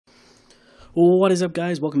What is up,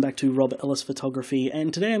 guys? Welcome back to RobEllis Photography,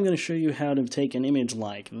 and today I'm going to show you how to take an image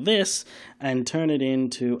like this and turn it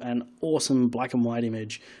into an awesome black and white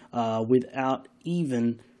image without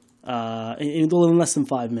even in less than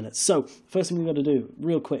 5 minutes. So first thing we've got to do,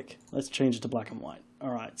 real quick, let's change it to black and white.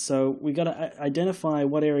 Alright, so we got to identify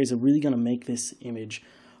what areas are really going to make this image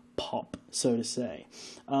pop, so to say.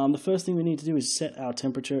 The first thing we need to do is set our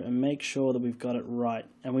temperature and make sure that we've got it right.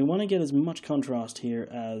 And we want to get as much contrast here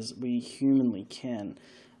as we humanly can.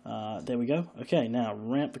 There we go. Okay, now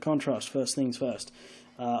ramp the contrast, first things first.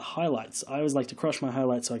 Highlights. I always like to crush my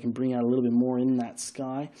highlights so I can bring out a little bit more in that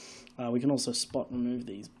sky. We can also spot remove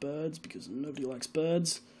these birds because nobody likes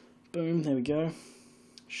birds. Boom, there we go.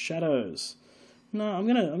 Shadows. No, I'm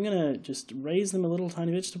gonna just raise them a little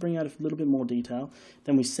tiny bit just to bring out a little bit more detail.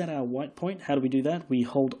 Then we set our white point. How do we do that? We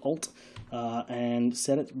hold Alt and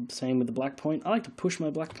set it. Same with the black point. I like to push my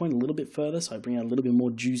black point a little bit further so I bring out a little bit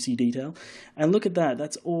more juicy detail. And look at that.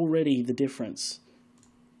 That's already the difference.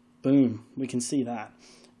 Boom. We can see that.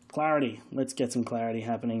 Clarity. Let's get some clarity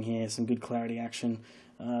happening here. Some good clarity action.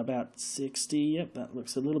 About 60, yep, that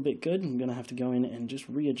looks a little bit good. I'm going to have to go in and just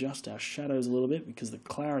readjust our shadows a little bit because the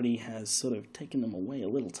clarity has sort of taken them away a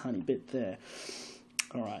little tiny bit there.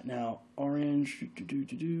 Alright, now orange,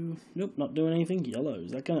 nope, not doing anything. Yellow,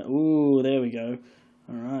 is that going to, ooh, there we go.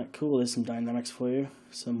 Alright, cool, there's some dynamics for you.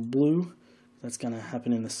 Some blue, that's going to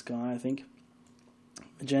happen in the sky, I think.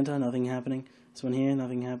 Magenta, nothing happening. This one here,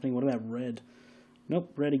 nothing happening. What about red?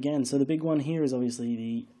 Nope, red again. So the big one here is obviously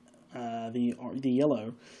the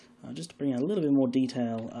yellow, just to bring out a little bit more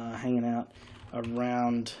detail hanging out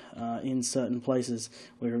around in certain places.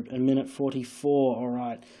 We're at 1:44.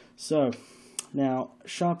 Alright, so now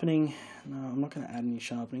sharpening. No, I'm not going to add any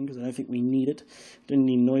sharpening because I don't think we need it. Don't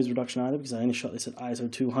need noise reduction either because I only shot this at ISO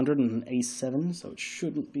 200 and an A7, so it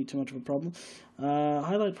shouldn't be too much of a problem.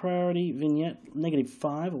 Highlight priority, vignette,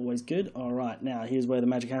 -5, always good. Alright, now here's where the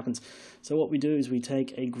magic happens. So what we do is we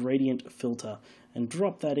take a gradient filter and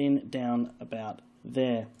drop that in down about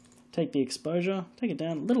there. Take the exposure, take it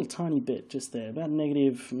down a little tiny bit, just there, about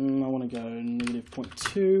negative, I want to go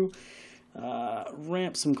 -0.2.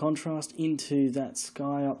 Ramp some contrast into that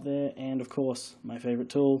sky up there, and of course my favorite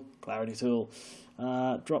tool, clarity tool.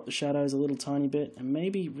 Drop the shadows a little tiny bit and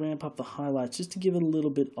maybe ramp up the highlights just to give it a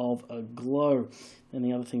little bit of a glow. Then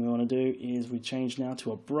the other thing we want to do is we change now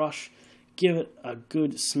to a brush. Give it a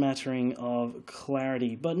good smattering of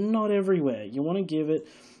clarity, but not everywhere. You want to give it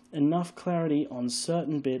enough clarity on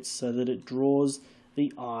certain bits so that it draws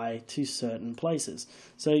the eye to certain places.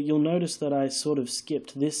 So you'll notice that I sort of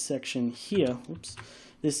skipped this section here, whoops,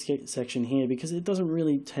 this section here, because it doesn't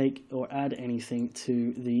really take or add anything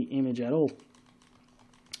to the image at all.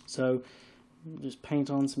 So just paint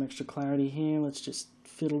on some extra clarity here. Let's just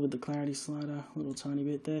fiddle with the clarity slider a little tiny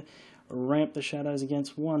bit there. Ramp the shadows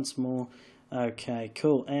against once more. Okay,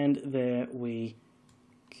 cool, and there we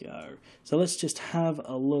go. So let's just have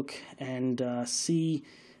a look and see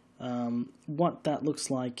what that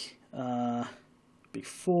looks like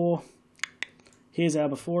before. Here's our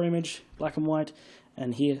before image, black and white,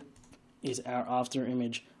 and here is our after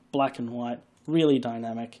image, black and white, really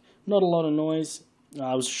dynamic, not a lot of noise.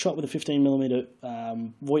 I was shot with a 15mm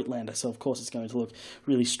Voigtlander, so of course it's going to look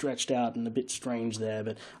really stretched out and a bit strange there,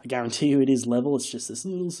 but I guarantee you it is level. It's just this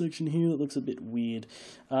little section here that looks a bit weird.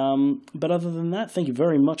 But other than that, thank you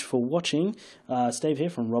very much for watching. Steve here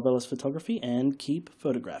from RobEllis Photography, and keep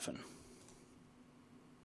photographing.